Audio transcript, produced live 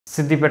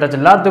సిద్దిపేట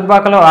జిల్లా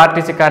దుబ్బాకలో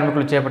ఆర్టీసీ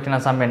కార్మికులు చేపట్టిన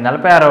సమ్మె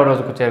 46వ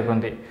రోజుకు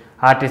చేరుకుంది.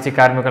 ఆర్టీసీ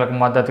కార్మికులకు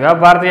మద్దతుగా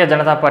భారతీయ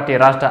జనతా పార్టీ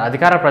రాష్ట్ర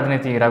అధికార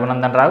ప్రతినిధి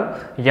రఘునందన్ రావు,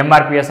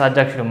 mrps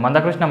అధ్యక్షుడు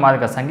మందకృష్ణ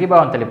మాదిగ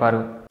సంఘీభావం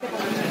తెలిపారు.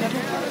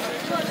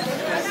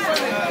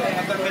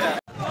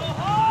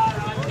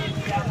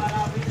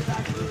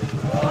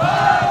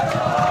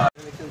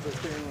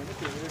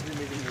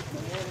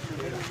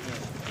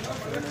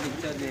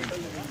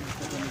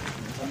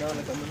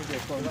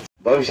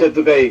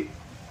 భవిష్యత్తుకై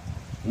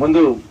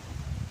ముందు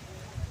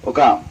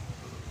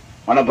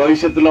మన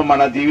భవిష్యత్తులో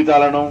మన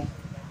జీవితాలను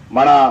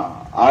మన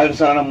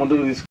ఆయుర్సాలను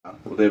ముందుకు తీసుకున్నాను.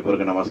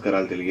 హృదయపూర్వక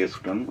నమస్కారాలు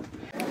తెలియజేసుకుంటాను.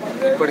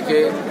 ఇప్పటికే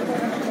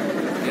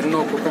ఎన్నో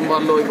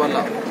కుటుంబాల్లో ఇవాళ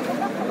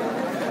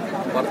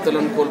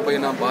భర్తలను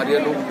కోల్పోయిన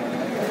భార్యలు,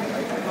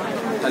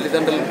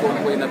 తల్లిదండ్రులను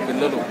కోల్పోయిన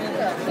పిల్లలు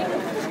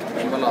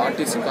ఇవాళ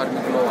ఆర్టీసీ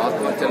కార్మికుల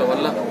ఆత్మహత్యల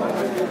వల్ల,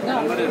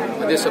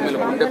 అదే సమయంలో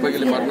గుండె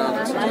పగిలి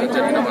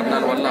జరిగిన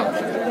మరణాల వల్ల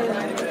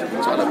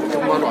చాలా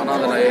కుటుంబాలు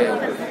అనాథలయ్యాయి.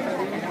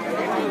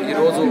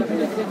 ఈరోజు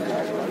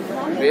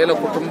వేల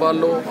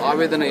కుటుంబాల్లో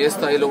ఆవేదన ఏ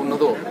స్థాయిలో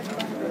ఉన్నదో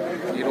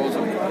ఈరోజు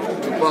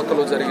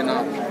దుబ్బాకలో జరిగిన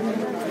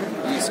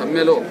ఈ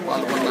సమ్మెలో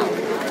పాల్గొన్న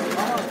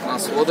నా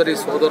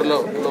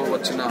సోదరులలో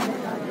వచ్చిన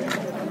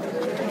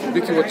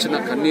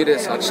కన్నీరే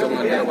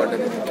సాక్ష్యంగా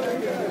నిలబడ్డది.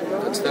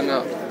 ఖచ్చితంగా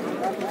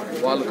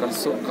వాళ్ళు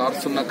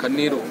కారుస్తున్న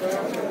కన్నీరు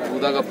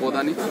వృధాగా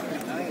పోదని,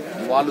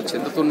 వాళ్ళు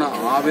చెందుతున్న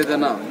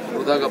ఆవేదన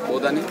వృధాగా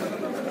పోదని,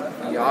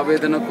 ఈ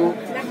ఆవేదనకు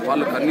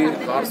వాళ్ళు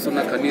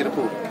కారుస్తున్న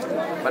కన్నీరుకు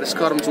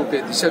పరిష్కారం చూపే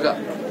దిశగా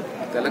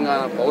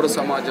తెలంగాణ పౌర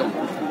సమాజం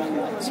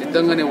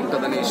సిద్ధంగానే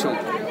ఉంటుందనే విషయం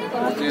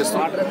గుర్తు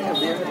చేస్తాం.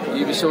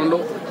 ఈ విషయంలో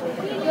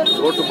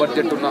లోటు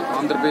బడ్జెట్ ఉన్న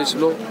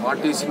ఆంధ్రప్రదేశ్లో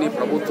ఆర్టీసీని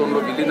ప్రభుత్వంలో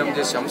విలీనం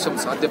చేసే అంశం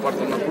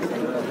సాధ్యపడుతున్నప్పుడు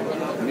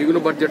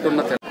మిగులు బడ్జెట్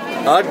ఉన్న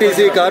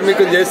ఆర్టీసీ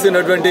కార్మికులు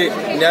చేస్తున్నటువంటి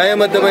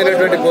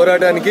న్యాయబద్ధమైనటువంటి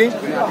పోరాటానికి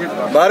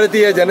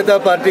భారతీయ జనతా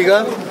పార్టీగా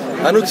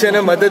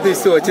అనుక్షణం మద్దతు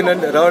ఇస్తూ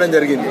రావడం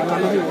జరిగింది.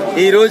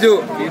 ఈ రోజు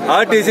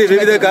ఆర్టీసీ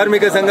వివిధ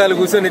కార్మిక సంఘాలు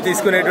కూర్చొని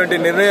తీసుకునేటువంటి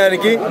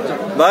నిర్ణయానికి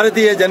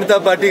భారతీయ జనతా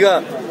పార్టీగా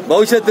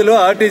భవిష్యత్తులో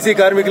ఆర్టీసీ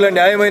కార్మికుల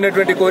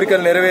న్యాయమైనటువంటి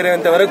కోరికలు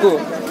నెరవేరేంత వరకు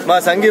మా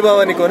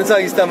సంఘీభావాన్ని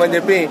కొనసాగిస్తామని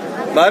చెప్పి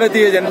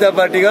భారతీయ జనతా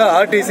పార్టీగా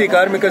ఆర్టీసీ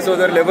కార్మిక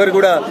సోదరులు ఎవరు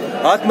కూడా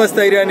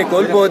ఆత్మస్థైర్యాన్ని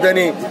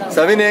కోల్పోవద్దని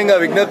సవినయంగా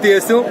విజ్ఞప్తి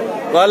చేస్తూ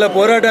వాళ్ళ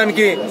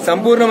పోరాటానికి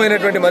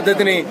సంపూర్ణమైనటువంటి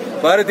మద్దతుని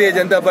భారతీయ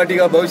జనతా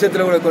పార్టీగా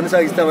భవిష్యత్తులో కూడా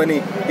కొనసాగిస్తామని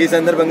ఈ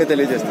సందర్భంగా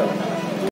తెలియజేస్తాం.